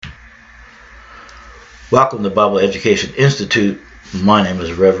Welcome to Bible Education Institute. My name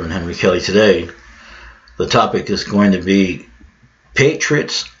is Reverend Henry Kelly. Today, the topic is going to be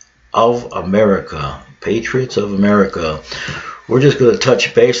Patriots of America. Patriots of America. We're just going to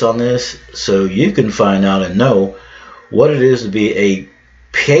touch base on this so you can find out and know what it is to be a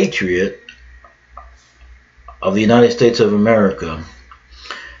patriot of the United States of America.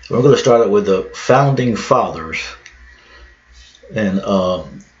 We're going to start out with the Founding Fathers. And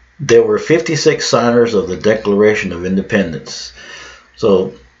there were 56 signers of the Declaration of Independence.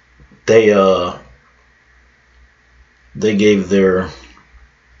 So they gave their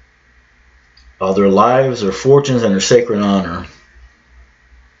lives, their fortunes, and their sacred honor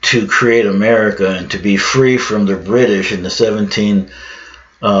to create America and to be free from the British in the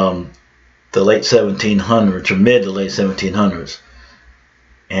late 1700s or mid to late 1700s.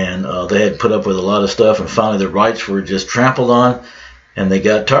 And they had put up with a lot of stuff, and finally their rights were just trampled on, and they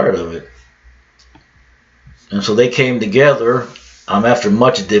got tired of it. And so they came together after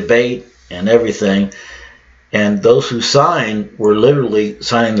much debate and everything, and those who signed were literally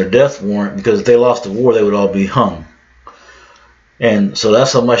signing their death warrant, because if they lost the war, they would all be hung. And so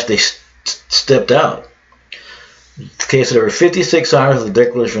that's how much they stepped out. Okay, so there were 56 signers of the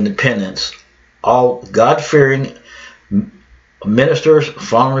Declaration of Independence, all God-fearing ministers,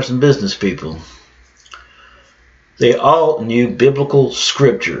 farmers, and business people. They all knew biblical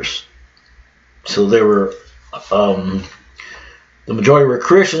scriptures. So there were, the majority were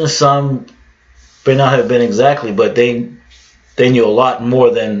Christians. Some may not have been exactly, but they knew a lot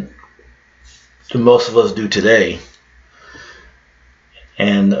more than most of us do today.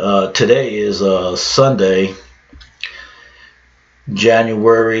 And today is Sunday,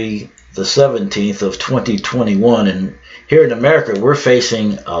 January the 17th of 2021, and here in America we're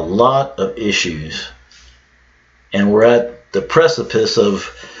facing a lot of issues, and we're at the precipice of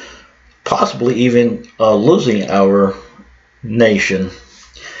possibly even losing our nation.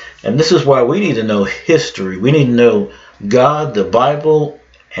 And this is why we need to know history. We need to know God, the Bible,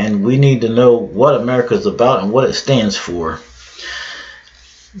 and we need to know what America is about and what it stands for.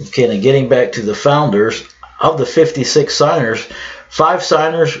 Okay, now getting back to the founders, of the 56 signers, 5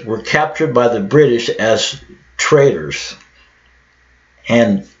 signers were captured by the British as traitors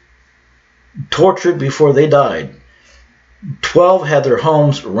and tortured before they died. 12 had their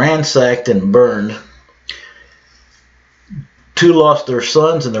homes ransacked and burned. 2 lost their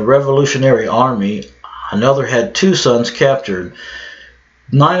sons in the Revolutionary Army. Another had 2 sons captured.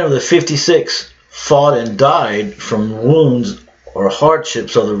 9 of the 56 fought and died from wounds or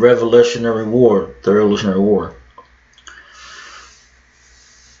hardships of the Revolutionary War.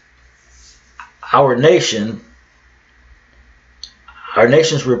 Our nation's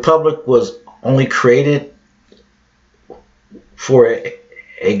republic was only created for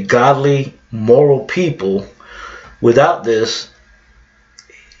a godly, moral people. Without this,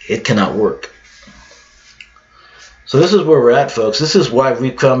 it cannot work. So this is where we're at, folks. This is why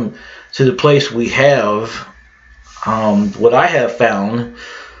we've come to the place we have. What I have found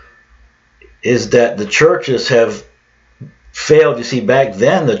is that the churches have failed. You see, back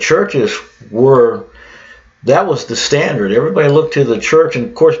then the churches that was the standard. Everybody looked to the church, and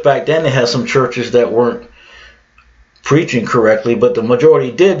of course back then they had some churches that weren't preaching correctly, but the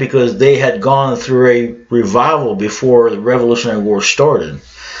majority did, because they had gone through a revival before the Revolutionary War started.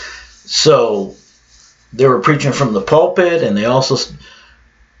 So they were preaching from the pulpit, and they also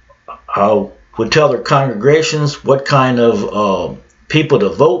would tell their congregations what kind of people to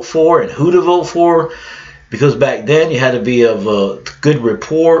vote for and who to vote for, because back then you had to be of a good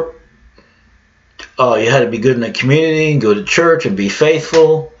rapport. You had to be good in the community and go to church and be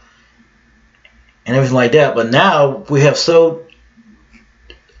faithful and everything like that. But now we have so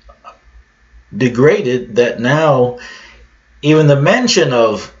degraded that now even the mention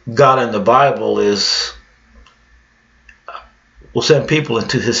of God in the Bible will send people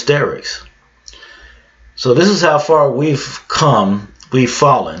into hysterics. So this is how far we've come. We've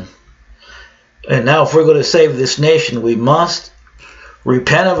fallen. And now if we're going to save this nation, we must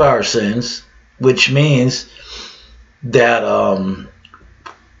repent of our sins, which means that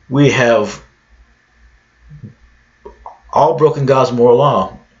we have all broken God's moral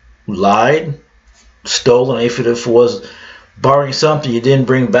law. Lied, stolen, if it was borrowing something you didn't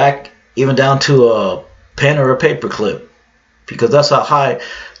bring back, even down to a pen or a paper clip, because that's how high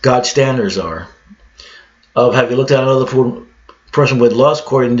God's standards are. Have you looked at another person with lust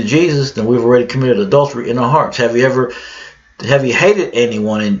according to Jesus? Then we've already committed adultery in our hearts. Have you hated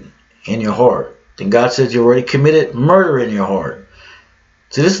anyone in your heart? Then God says you already committed murder in your heart.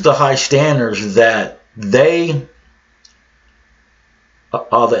 So this is the high standards that they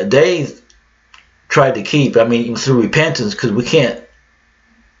tried to keep. I mean, through repentance, because we can't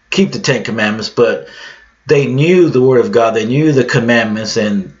keep the Ten Commandments, but they knew the Word of God, they knew the commandments,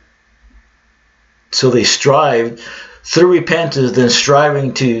 and so they strived through repentance, then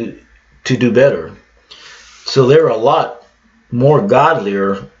striving to do better. So they're a lot more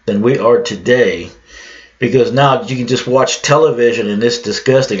godlier than we are today, because now you can just watch television and it's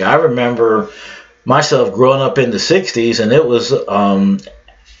disgusting. I remember myself growing up in the 60s, and it was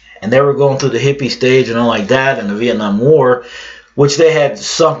and they were going through the hippie stage and all like that, and the Vietnam War, which they had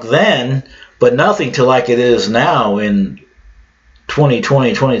sunk then, but nothing to like it is now in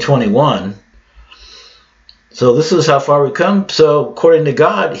 2020, 2021. So this is how far we come. So according to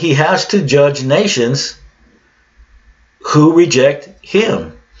God, he has to judge nations who reject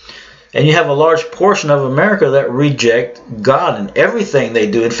him. And you have a large portion of America that reject God in everything they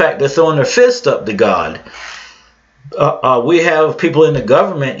do. In fact, they're throwing their fist up to God. We have people in the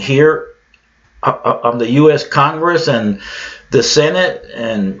government here, the U.S. Congress and the Senate,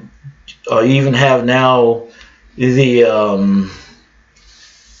 and you even have now the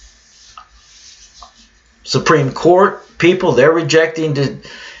Supreme Court people. They're rejecting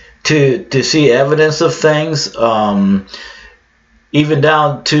to see evidence of things. Even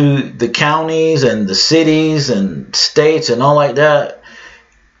down to the counties and the cities and states and all like that.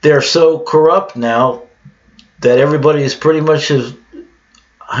 They're so corrupt now that everybody is pretty much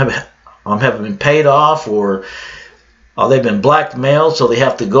haven't been paid off, or they've been blackmailed, so they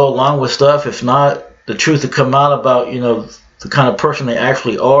have to go along with stuff. If not, the truth will come out about, the kind of person they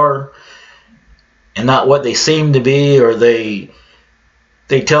actually are, and not what they seem to be, or they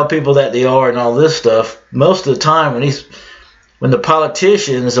tell people that they are, and all this stuff. Most of the time, when the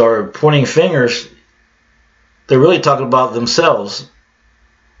politicians are pointing fingers, they're really talking about themselves,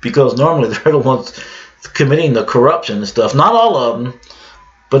 because normally they're the ones committing the corruption and stuff. Not all of them,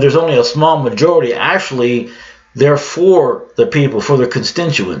 but there's only a small majority. Actually, they're for the people, for their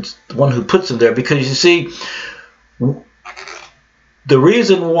constituents, the one who puts them there. Because you see, the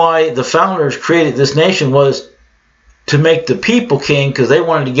reason why the founders created this nation was to make the people king, because they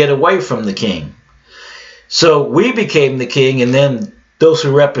wanted to get away from the king. So we became the king, and then those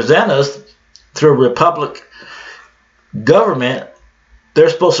who represent us through a republic government, they're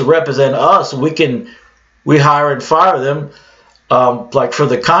supposed to represent us. We hire and fire them. Like for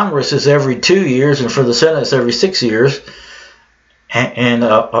the Congress, it's every 2 years, and for the Senate, it's every 6 years. And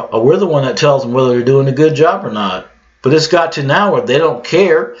we're the one that tells them whether they're doing a good job or not. But it's got to now where they don't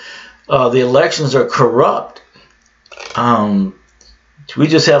care. The elections are corrupt. We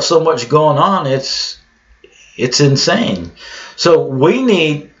just have so much going on. It's insane. So we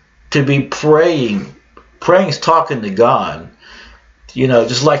need to be praying. Praying is talking to God.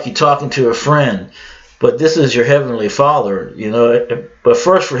 Just like you're talking to a friend. But this is your Heavenly Father. But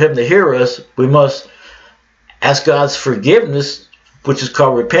first, for him to hear us, we must ask God's forgiveness, which is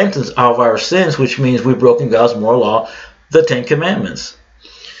called repentance of our sins, which means we've broken God's moral law, the Ten Commandments.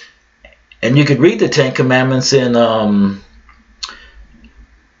 And you could read the Ten Commandments in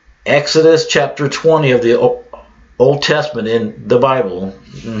Exodus chapter 20 of the Old Testament in the Bible.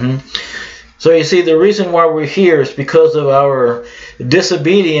 So you see, the reason why we're here is because of our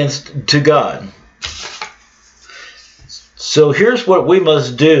disobedience to God. So here's what we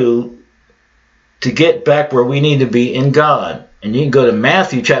must do to get back where we need to be in God. And you can go to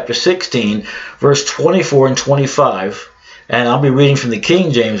Matthew chapter 16, verse 24 and 25. And I'll be reading from the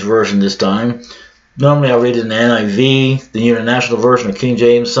King James Version this time. Normally I read it in the NIV, the International Version of King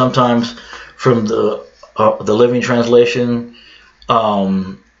James, sometimes from the Living Translation.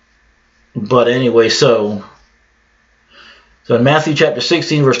 But anyway, so in Matthew chapter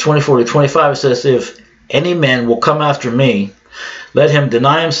 16, verse 24 to 25, it says, "If any man will come after me, let him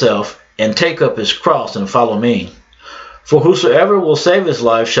deny himself and take up his cross and follow me. For whosoever will save his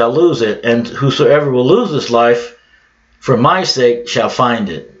life shall lose it, and whosoever will lose his life for my sake shall find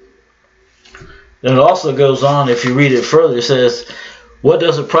it." Then it also goes on, if you read it further, it says, "What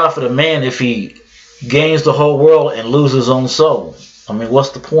does it profit a man if he gains the whole world and loses his own soul?" I mean, what's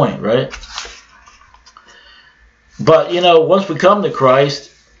the point, right? But, once we come to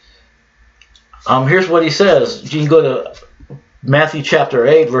Christ, here's what he says. You can go to Matthew chapter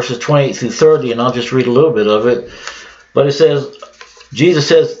 8, verses 28 through 30, and I'll just read a little bit of it. But it says, Jesus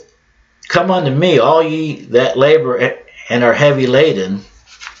says, "Come unto me, all ye that labor and are heavy laden."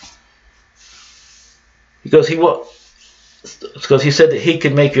 Because he said that he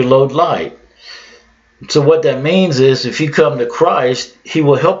could make your load light. So what that means is, if you come to Christ, he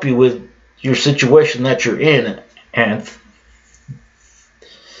will help you with your situation that you're in. And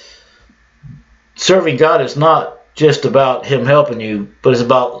serving God is not just about him helping you, but it's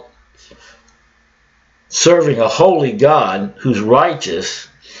about serving a holy God who's righteous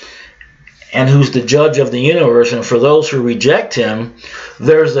and who's the judge of the universe. And for those who reject him,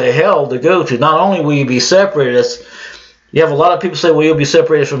 there's a hell to go to. Not only will you be separated, you have a lot of people say, well, you'll be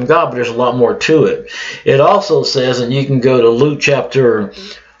separated from God, but there's a lot more to it. It also says, and you can go to Luke chapter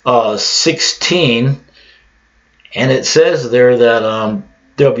 16, and it says there that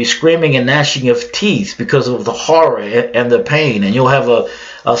there'll be screaming and gnashing of teeth because of the horror and the pain. And you'll have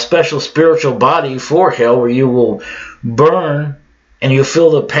a special spiritual body for hell where you will burn and you'll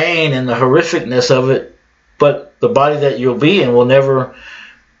feel the pain and the horrificness of it. But the body that you'll be in will never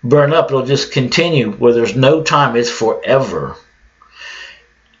burn up. It'll just continue where there's no time. It's forever.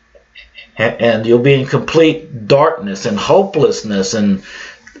 And you'll be in complete darkness and hopelessness. And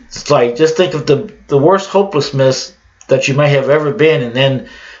it's like, just think of the worst hopelessness that you may have ever been, and then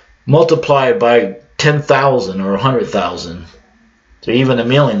multiply it by 10,000 or 100,000 or even a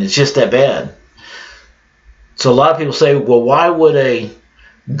million. It's just that bad. So a lot of people say, well, why would a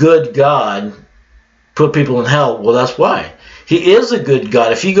good God put people in hell? Well, that's why. He is a good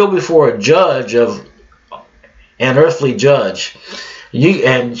God. If you go before a judge, of an earthly judge,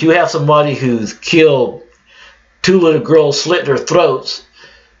 and you have somebody who's killed 2 little girls, slit their throats,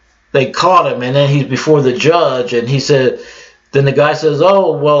 they caught him, and then he's before the judge, and he said, then the guy says,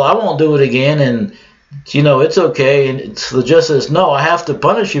 oh, well, I won't do it again, and, it's okay. And so the judge says, no, I have to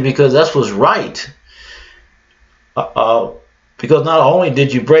punish you because that's what's right. Because not only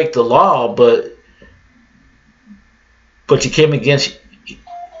did you break the law, but you came against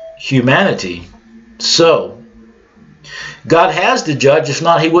humanity. So, God has to judge. If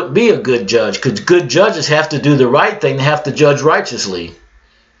not, he wouldn't be a good judge, because good judges have to do the right thing. They have to judge righteously.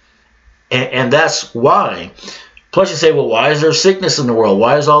 And that's why. Plus you say, well, why is there sickness in the world?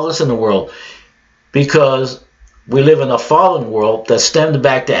 Why is all this in the world? Because we live in a fallen world that stemmed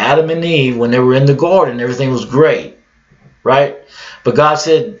back to Adam and Eve when they were in the garden. Everything was great, right? But God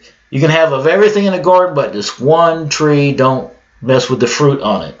said, you can have of everything in the garden, but this one tree, don't mess with the fruit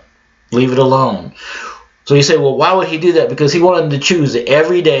on it. Leave it alone. So you say, well, why would he do that? Because he wanted them to choose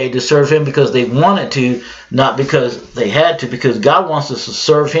every day to serve him because they wanted to, not because they had to, because God wants us to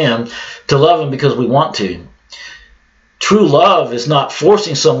serve him, to love him because we want to. True love is not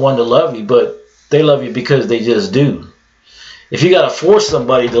forcing someone to love you, but they love you because they just do. If you got to force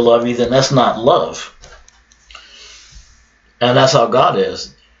somebody to love you, then that's not love. And that's how God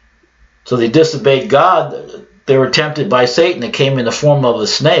is. So they disobeyed God. They were tempted by Satan. It came in the form of a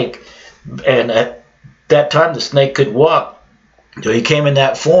snake. And at that time, the snake could walk. So he came in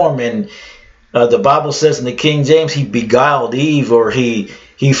that form. And the Bible says in the King James, he beguiled Eve, or he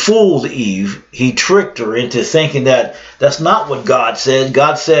fooled Eve. He tricked her into thinking that that's not what God said.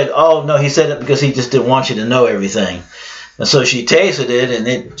 God said, oh, no, he said it because he just didn't want you to know everything. And so she tasted it,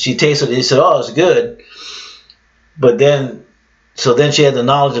 and she tasted it, and he said, oh, it's good. But then, so then she had the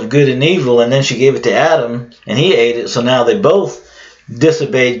knowledge of good and evil, and then she gave it to Adam, and he ate it. So now they both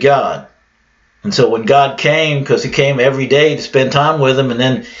disobeyed God. And so when God came, because he came every day to spend time with them, and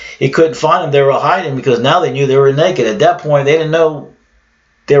then he couldn't find them, they were hiding because now they knew they were naked. At that point, they didn't know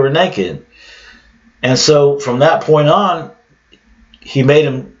they were naked. And so from that point on, he made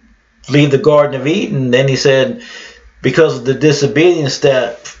them leave the Garden of Eden. Then he said, because of the disobedience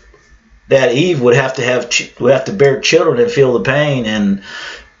that Eve would have to bear children and feel the pain, and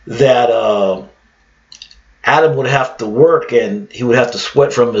that Adam would have to work and he would have to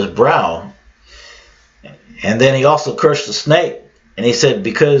sweat from his brow. And then he also cursed the snake, and he said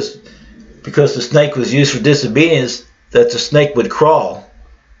because the snake was used for disobedience, that the snake would crawl,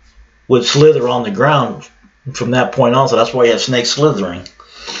 would slither on the ground from that point on. So that's why you have snakes slithering.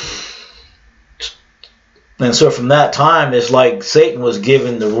 And so from that time, it's like Satan was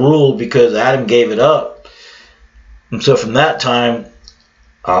given the rule because Adam gave it up. And so from that time,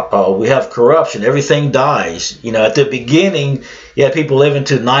 we have corruption. Everything dies. At the beginning, you had people living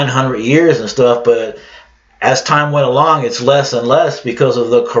to 900 years and stuff, but as time went along, it's less and less because of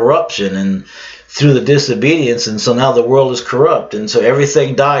the corruption and through the disobedience. And so now the world is corrupt. And so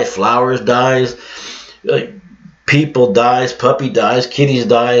everything dies. Flowers dies, people dies, puppy dies, kitties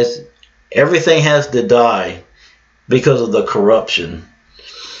dies. Everything has to die because of the corruption.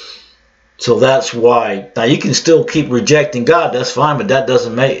 So that's why. Now you can still keep rejecting God. That's fine, but that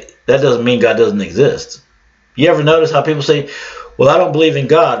doesn't mean God doesn't exist. You ever notice how people say, well, I don't believe in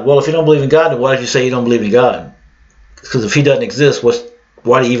God. Well, if you don't believe in God, then why did you say you don't believe in God? Because if he doesn't exist,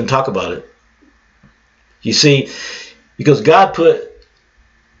 why do you even talk about it? You see, because God put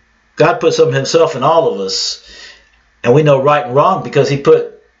some of himself in all of us, and we know right and wrong because he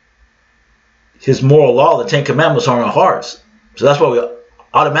put his moral law, the Ten Commandments, on our hearts. So that's why we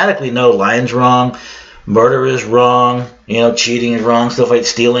automatically know lying's wrong, Murder is wrong. Cheating is wrong. Stuff like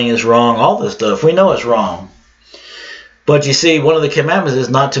stealing is wrong. All this stuff. We know it's wrong. But you see, one of the commandments is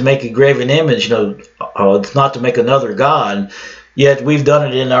not to make a graven image. It's not to make another god. Yet we've done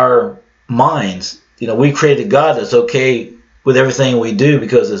it in our minds. We created a God that's okay with everything we do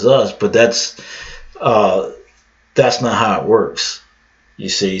because it's us. But that's not how it works. You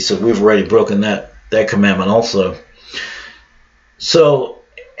see, so we've already broken that commandment also. So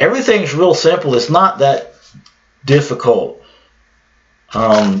everything's real simple. It's not that difficult.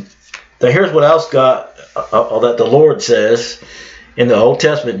 Now here's what else that the Lord says in the Old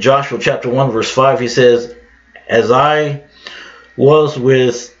Testament. Joshua chapter 1 verse 5, he says, as I was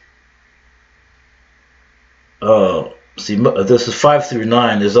with this is 5 through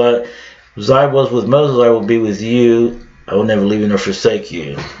 9. As I was with Moses, I will be with you. I will never leave you nor forsake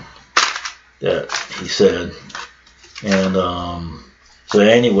you. That he said. And so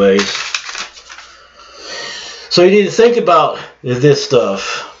anyways, so you need to think about this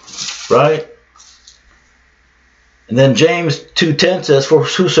stuff, right? And then James 2:10 says, for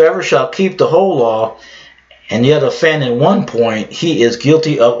whosoever shall keep the whole law and yet offend in one point, he is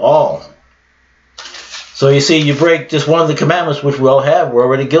guilty of all. So you see, you break just one of the commandments, which we all have, we're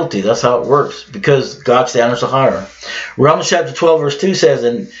already guilty. That's how it works, because God's standards are higher. Romans chapter 12 verse 2 says,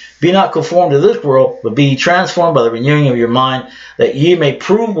 and be not conformed to this world, but be transformed by the renewing of your mind, that ye may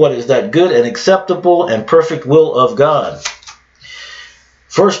prove what is that good and acceptable and perfect will of God.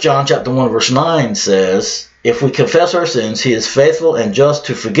 1 John chapter 1 verse 9 says, if we confess our sins, he is faithful and just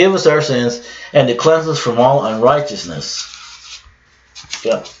to forgive us our sins and to cleanse us from all unrighteousness.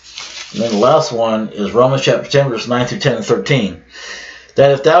 Yeah. And then the last one is Romans chapter 10 verse 9 through 10 and 13.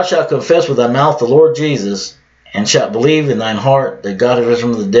 That if thou shalt confess with thy mouth the Lord Jesus, and shalt believe in thine heart that God is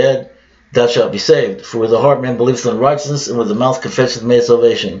risen from the dead, thou shalt be saved. For with the heart man believeth in righteousness, and with the mouth confesseth made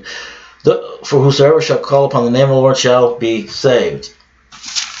salvation. For whosoever shall call upon the name of the Lord shall be saved.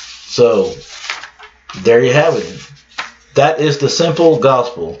 So, there you have it. That is the simple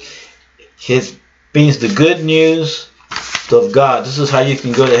gospel. It means the good news of God. This is how you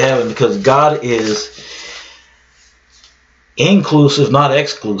can go to heaven, because God is inclusive, not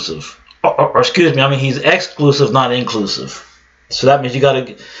exclusive. Or excuse me, he's exclusive, not inclusive. So that means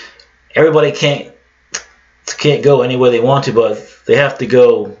everybody can't go any way they want to, but they have to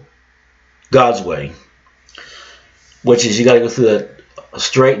go God's way, which is you got to go through that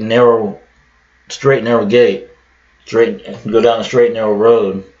straight and narrow gate, go down a straight and narrow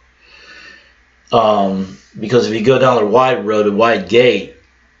road. Because if you go down a wide road, a wide gate,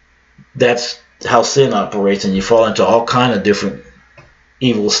 that's how sin operates, and you fall into all kind of different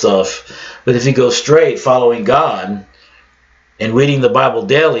evil stuff. But if you go straight, following God and reading the Bible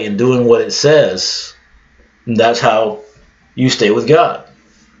daily and doing what it says, that's how you stay with God.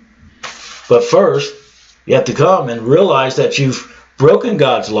 But first, you have to come and realize that you've broken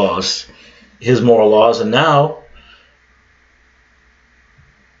God's laws, his moral laws, and now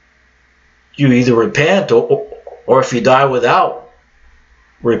you either repent or if you die without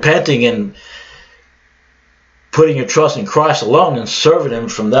repenting and putting your trust in Christ alone and serving him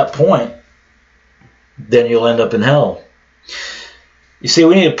from that point, then you'll end up in hell. You see,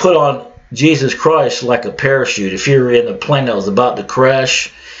 we need to put on Jesus Christ like a parachute. If you're in a plane that was about to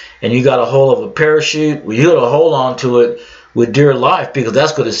crash and you got a hold of a parachute, well, you got to hold on to it with dear life, because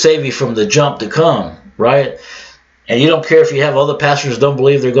that's going to save you from the jump to come, right? And you don't care if you have other pastors don't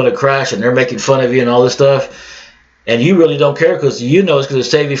believe they're going to crash and they're making fun of you and all this stuff. And you really don't care, because you know it's going to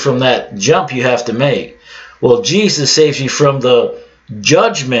save you from that jump you have to make. Well, Jesus saves you from the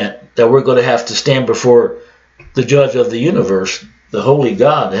judgment that we're going to have to stand before the judge of the universe, the holy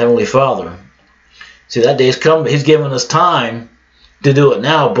God, the Heavenly Father. See, that day's come. He's given us time to do it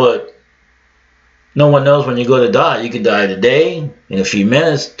now, but no one knows when you're going to die. You could die today, in a few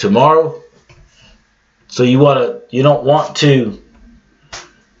minutes, tomorrow. So you don't want to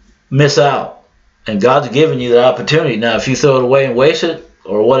miss out. And God's given you the opportunity. Now, if you throw it away and waste it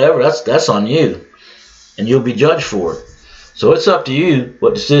or whatever, that's on you. And you'll be judged for it. So it's up to you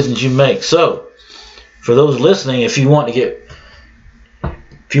what decisions you make. So, for those listening, if you want to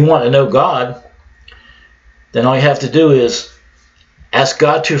know God, then all you have to do is ask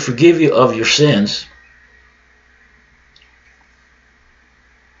God to forgive you of your sins.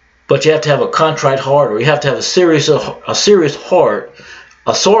 But you have to have a contrite heart, or you have to have a serious heart,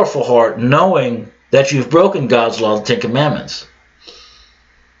 a sorrowful heart, knowing that you've broken God's law, the Ten Commandments.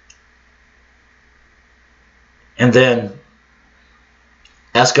 And then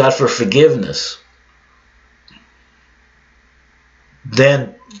ask God for forgiveness.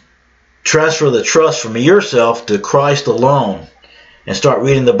 Then transfer the trust from yourself to Christ alone. and start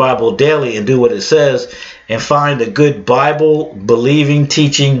reading the Bible daily and do what it says, and find a good Bible believing,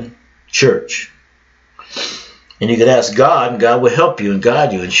 teaching church. And you can ask God, and God will help you and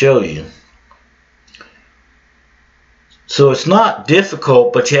guide you and show you. So it's not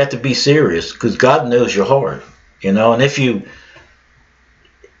difficult, but you have to be serious, because God knows your heart, you know. And if you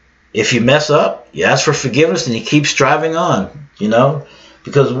mess up, you ask for forgiveness and you keep striving on, you know,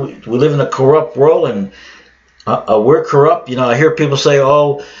 because we live in a corrupt world, and we're corrupt. You know, I hear people say,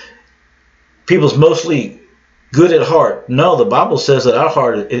 oh, people's mostly good at heart. No, the Bible says that our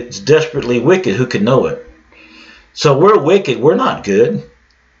heart is desperately wicked. Who can know it? So we're wicked. We're not good.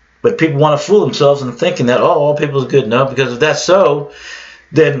 But people want to fool themselves into thinking that, oh, all people are good. No, because if that's so,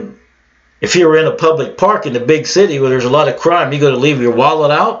 then if you're in a public park in a big city where there's a lot of crime, you're going to leave your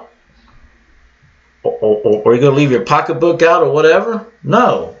wallet out? Or you're going to leave your pocketbook out or whatever?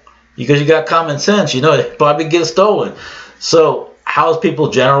 No, because you got common sense. You know, it probably gets stolen. So how is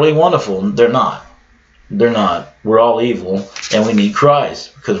people generally wonderful? They're not. They're not. We're all evil, and we need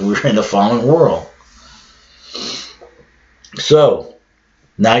Christ because we're in a fallen world. So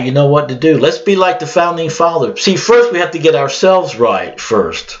now you know what to do. Let's be like the founding fathers. See, first we have to get ourselves right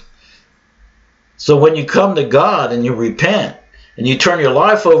first. So when you come to God and you repent and you turn your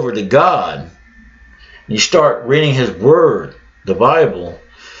life over to God and you start reading His Word, the Bible,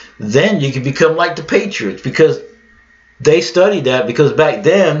 then you can become like the patriots, because they studied that, because back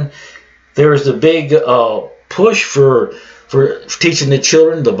then there was a big push for teaching the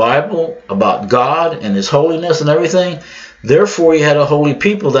children the Bible about God and His holiness and everything. Therefore, you had a holy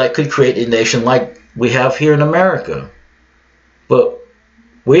people that could create a nation like we have here in America. But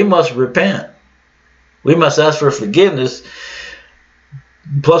we must repent. We must ask for forgiveness.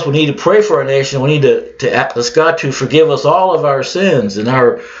 Plus, we need to pray for our nation. We need to ask God to forgive us all of our sins and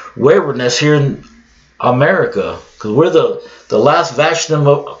our waywardness here in America, because we're the last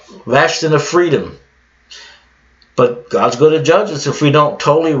bastion of freedom. But God's going to judge us if we don't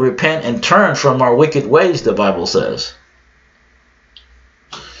totally repent and turn from our wicked ways, the Bible says.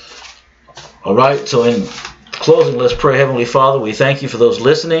 All right, so in closing, let's pray. Heavenly Father, we thank you for those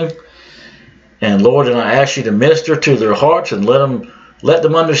listening. And Lord, and I ask you to minister to their hearts and let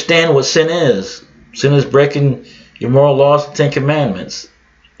them understand what sin is. Sin is breaking your moral laws and 10 commandments.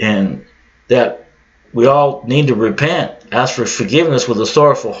 And that we all need to repent, ask for forgiveness with a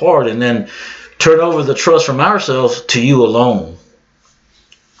sorrowful heart, and then turn over the trust from ourselves to you alone.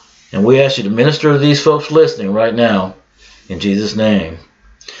 And we ask you to minister to these folks listening right now, in Jesus' name.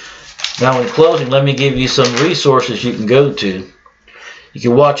 Now, in closing, let me give you some resources you can go to. You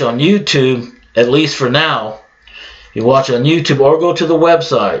can watch on YouTube, at least for now. You watch on YouTube or go to the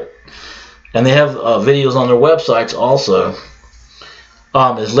website. And they have videos on their websites also.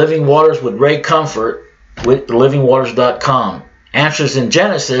 Is Living Waters with Ray Comfort with livingwaters.com. Answers in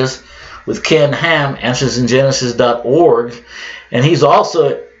Genesis with Ken Ham, answersingenesis.org. And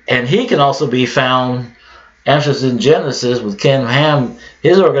he can also be found, Answers in Genesis with Ken Ham.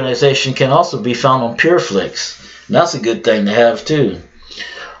 His organization can also be found on PureFlix. And that's a good thing to have too.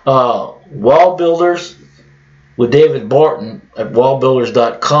 Wall Builders with David Barton at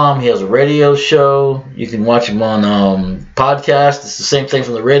wallbuilders.com. He has a radio show. You can watch him on podcast. It's the same thing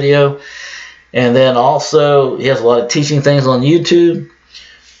from the radio. And then also he has a lot of teaching things on YouTube.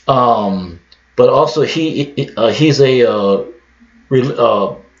 But also he's a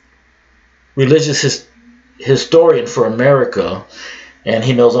religious historian for America, and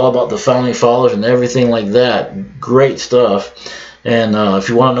he knows all about the founding fathers and everything like that. Great stuff. And if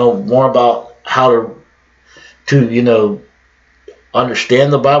you want to know more about how to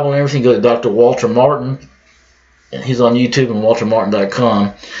understand the Bible and everything, go to Dr. Walter Martin, and he's on YouTube and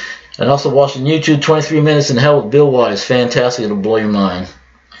waltermartin.com. And also watch on YouTube 23 Minutes in Hell with Bill Wise. Fantastic. It'll blow your mind.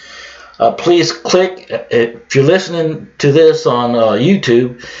 Please click, if you're listening to this on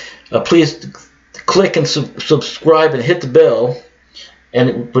YouTube, please click and subscribe and hit the bell.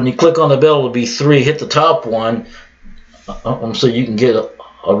 And when you click on the bell, it'll be 3. Hit the top one so you can get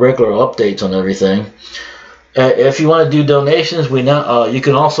a regular updates on everything. If you want to do donations, you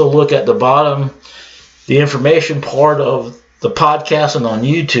can also look at the bottom, the information part of the podcast and on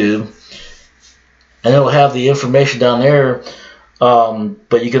YouTube, and it'll have the information down there.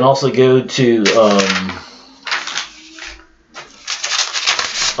 But you can also go to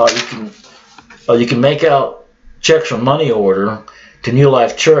you can make out checks from money order to New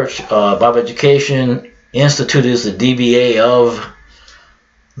Life Church. Bible Education Institute is the DBA of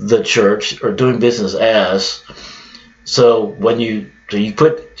the church, or doing business as. So when you So you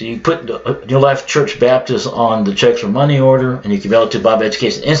put New Life Church Baptist on the checks for money order, and you can mail it to Bible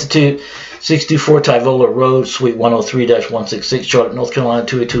Education Institute, 624 Tyvola Road, Suite 103-166, Charlotte, North Carolina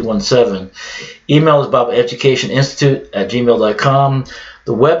 28217. Email is BibleEducationInstitute@gmail.com.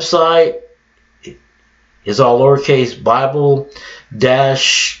 The website is all lowercase,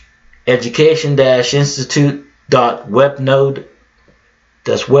 Bible-education-institute.webnode.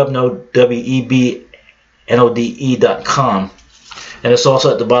 That's webnode, WEBNODE.com. And it's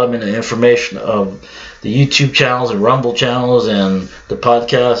also at the bottom in the information of the YouTube channels and Rumble channels and the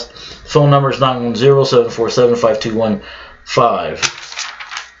podcast. Phone number is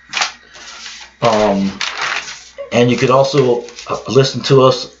 910-747-5215. And you could also listen to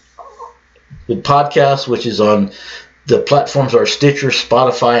us with podcasts, which is on the platforms are Stitcher,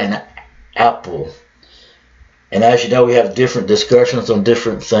 Spotify, and Apple. And as you know, we have different discussions on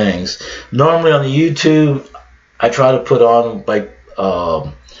different things. Normally on the YouTube, I try to put on like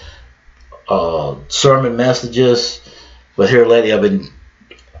sermon messages, but here lately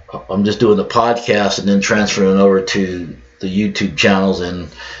I'm just doing the podcast and then transferring it over to the YouTube channels and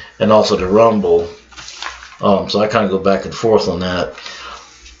also to Rumble. So I kind of go back and forth on that.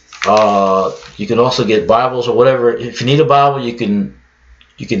 You can also get Bibles or whatever. If you need a Bible, you can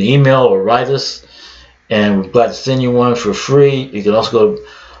email or write us, and we're glad to send you one for free. You can also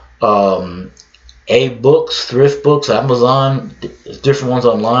go A-Books, Thrift Books, Amazon. There's different ones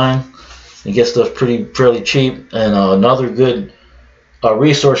online. You get stuff fairly cheap. And another good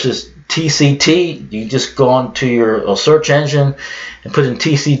resource is TCT. You just go on to your search engine and put in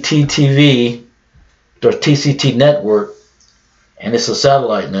TCT TV, or TCT Network, and it's a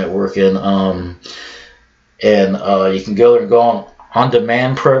satellite network. And you can go there and go on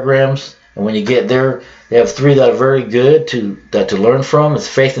demand programs. And when you get there, they have 3 that are very good to learn from. It's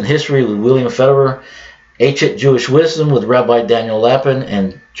Faith and History with William Federer, Ancient Jewish Wisdom with Rabbi Daniel Lapin,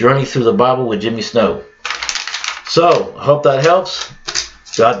 and Journey Through the Bible with Jimmy Snow. So, I hope that helps.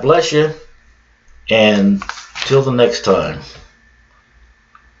 God bless you. And till the next time.